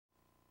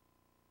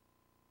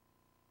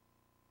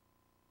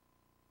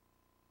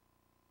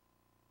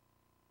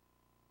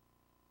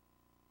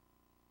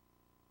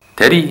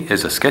TEDdy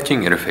is a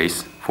sketching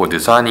interface for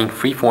designing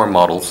freeform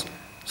models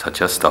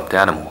such as stuffed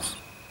animals.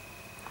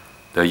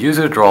 The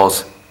user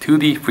draws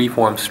 2D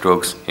freeform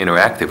strokes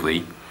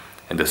interactively,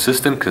 and the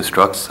system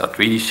constructs a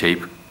 3D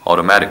shape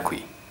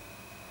automatically.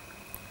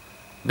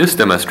 This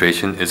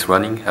demonstration is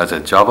running as a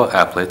Java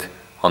applet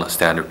on a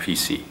standard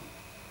PC.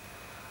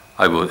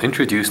 I will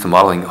introduce the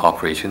modeling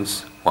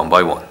operations one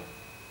by one.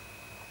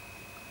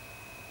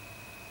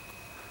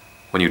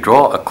 When you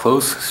draw a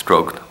closed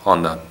stroke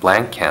on the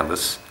blank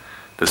canvas,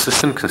 the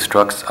system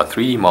constructs a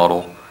 3D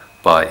model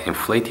by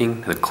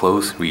inflating the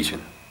closed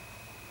region.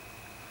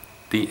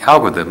 The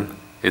algorithm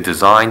is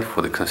designed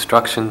for the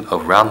construction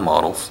of round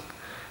models,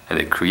 and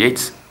it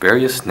creates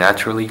various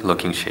naturally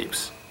looking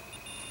shapes.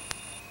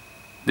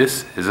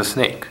 This is a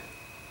snake.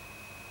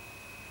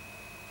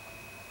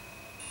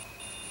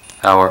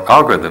 Our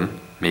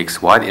algorithm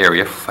makes wide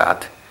area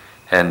flat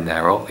and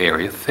narrow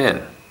area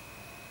thin.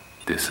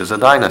 This is a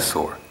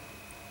dinosaur.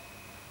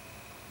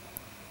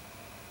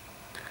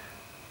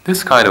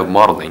 This kind of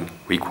modeling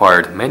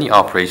required many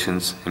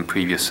operations in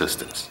previous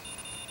systems.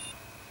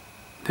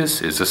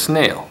 This is a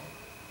snail.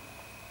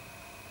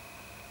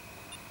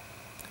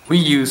 We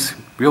use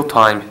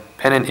real-time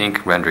pen and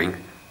ink rendering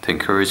to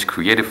encourage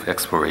creative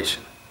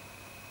exploration.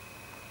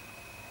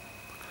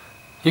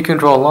 You can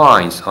draw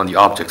lines on the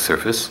object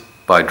surface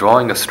by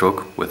drawing a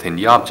stroke within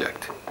the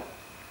object.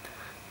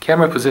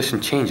 Camera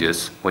position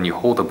changes when you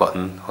hold a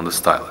button on the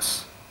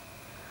stylus.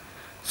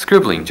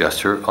 Scribbling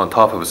gesture on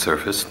top of a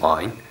surface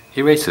line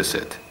erases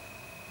it.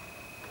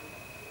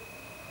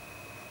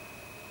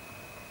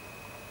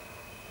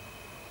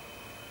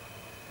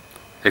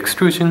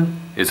 Extrusion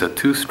is a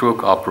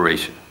two-stroke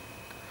operation.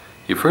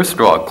 You first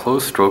draw a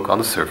closed stroke on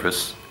the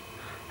surface,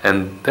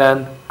 and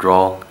then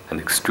draw an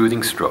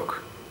extruding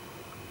stroke.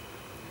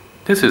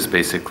 This is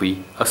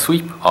basically a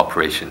sweep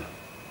operation.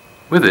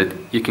 With it,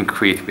 you can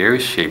create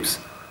various shapes,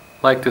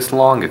 like this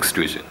long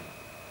extrusion.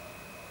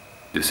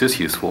 This is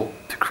useful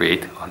to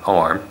create an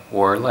arm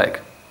or a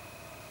leg.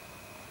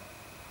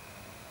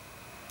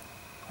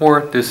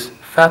 Or this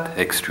fat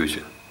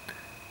extrusion.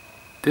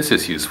 This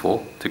is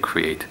useful to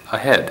create a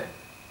head.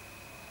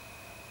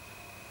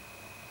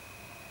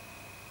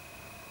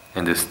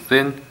 And this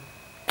thin,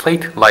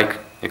 plate-like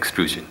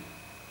extrusion.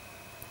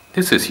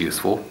 This is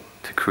useful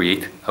to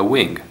create a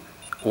wing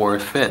or a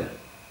fin.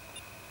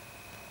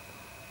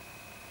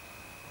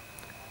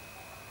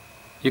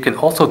 You can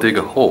also dig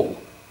a hole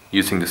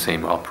using the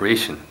same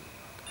operation.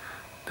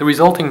 The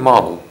resulting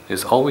model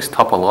is always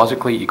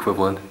topologically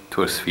equivalent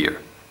to a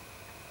sphere.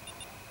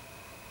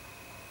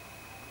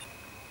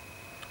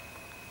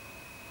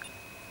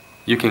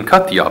 You can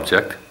cut the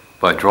object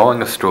by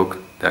drawing a stroke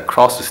that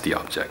crosses the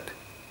object.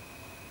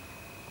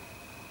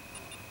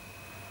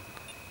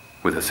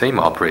 With the same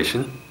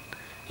operation,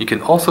 you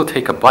can also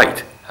take a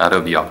bite out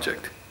of the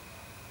object.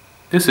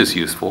 This is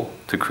useful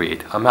to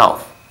create a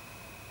mouth.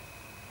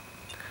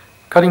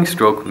 Cutting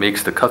stroke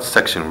makes the cut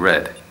section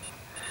red,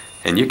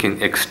 and you can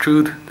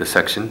extrude the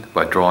section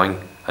by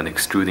drawing an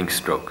extruding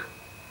stroke.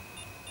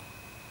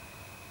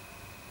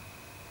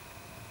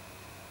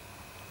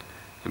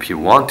 If you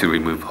want to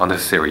remove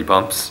unnecessary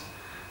bumps,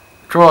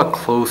 draw a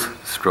close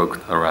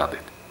stroke around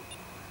it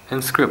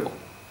and scribble.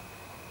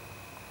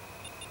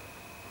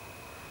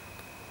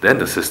 Then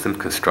the system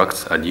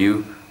constructs a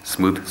new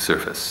smooth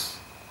surface.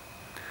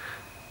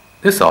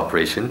 This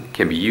operation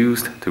can be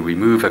used to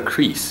remove a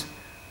crease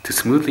to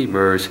smoothly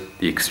merge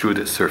the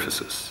extruded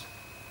surfaces.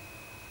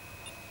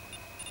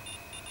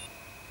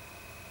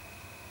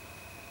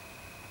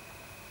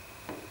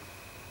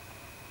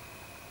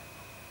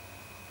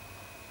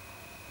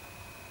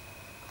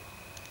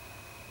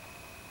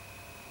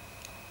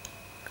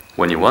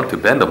 When you want to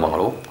bend a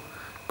model,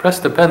 press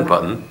the bend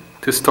button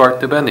to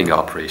start the bending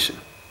operation,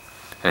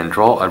 and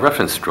draw a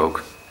reference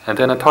stroke and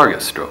then a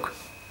target stroke.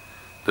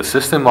 The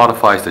system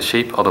modifies the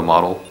shape of the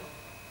model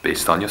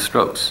based on your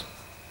strokes.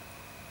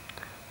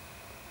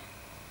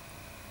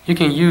 You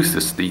can use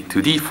this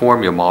to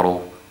deform your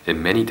model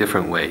in many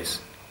different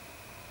ways.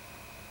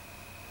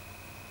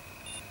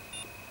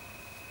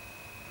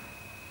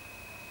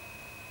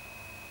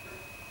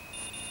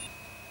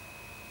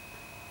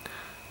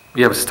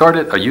 We have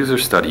started a user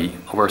study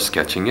of our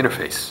sketching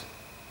interface.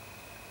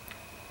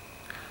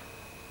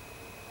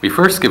 We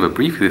first give a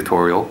brief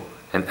tutorial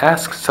and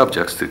ask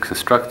subjects to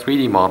construct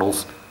 3D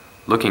models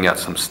looking at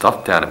some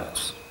stuffed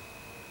animals.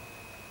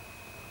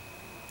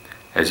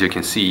 As you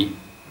can see,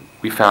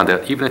 we found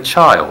that even a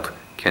child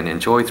can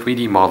enjoy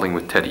 3D modeling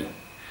with TEDdy.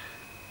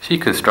 She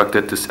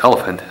constructed this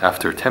elephant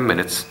after 10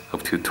 minutes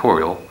of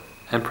tutorial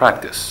and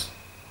practice.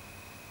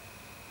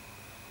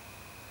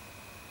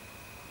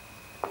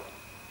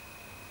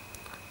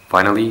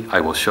 Finally,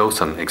 I will show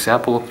some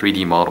example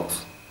 3D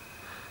models.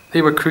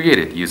 They were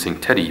created using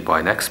TEDdy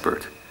by an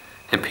expert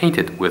and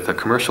painted with a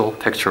commercial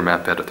texture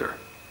map editor.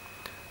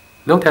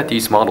 Note that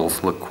these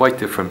models look quite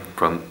different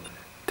from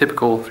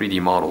typical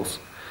 3D models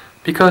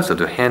because of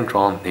the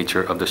hand-drawn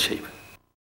nature of the shape.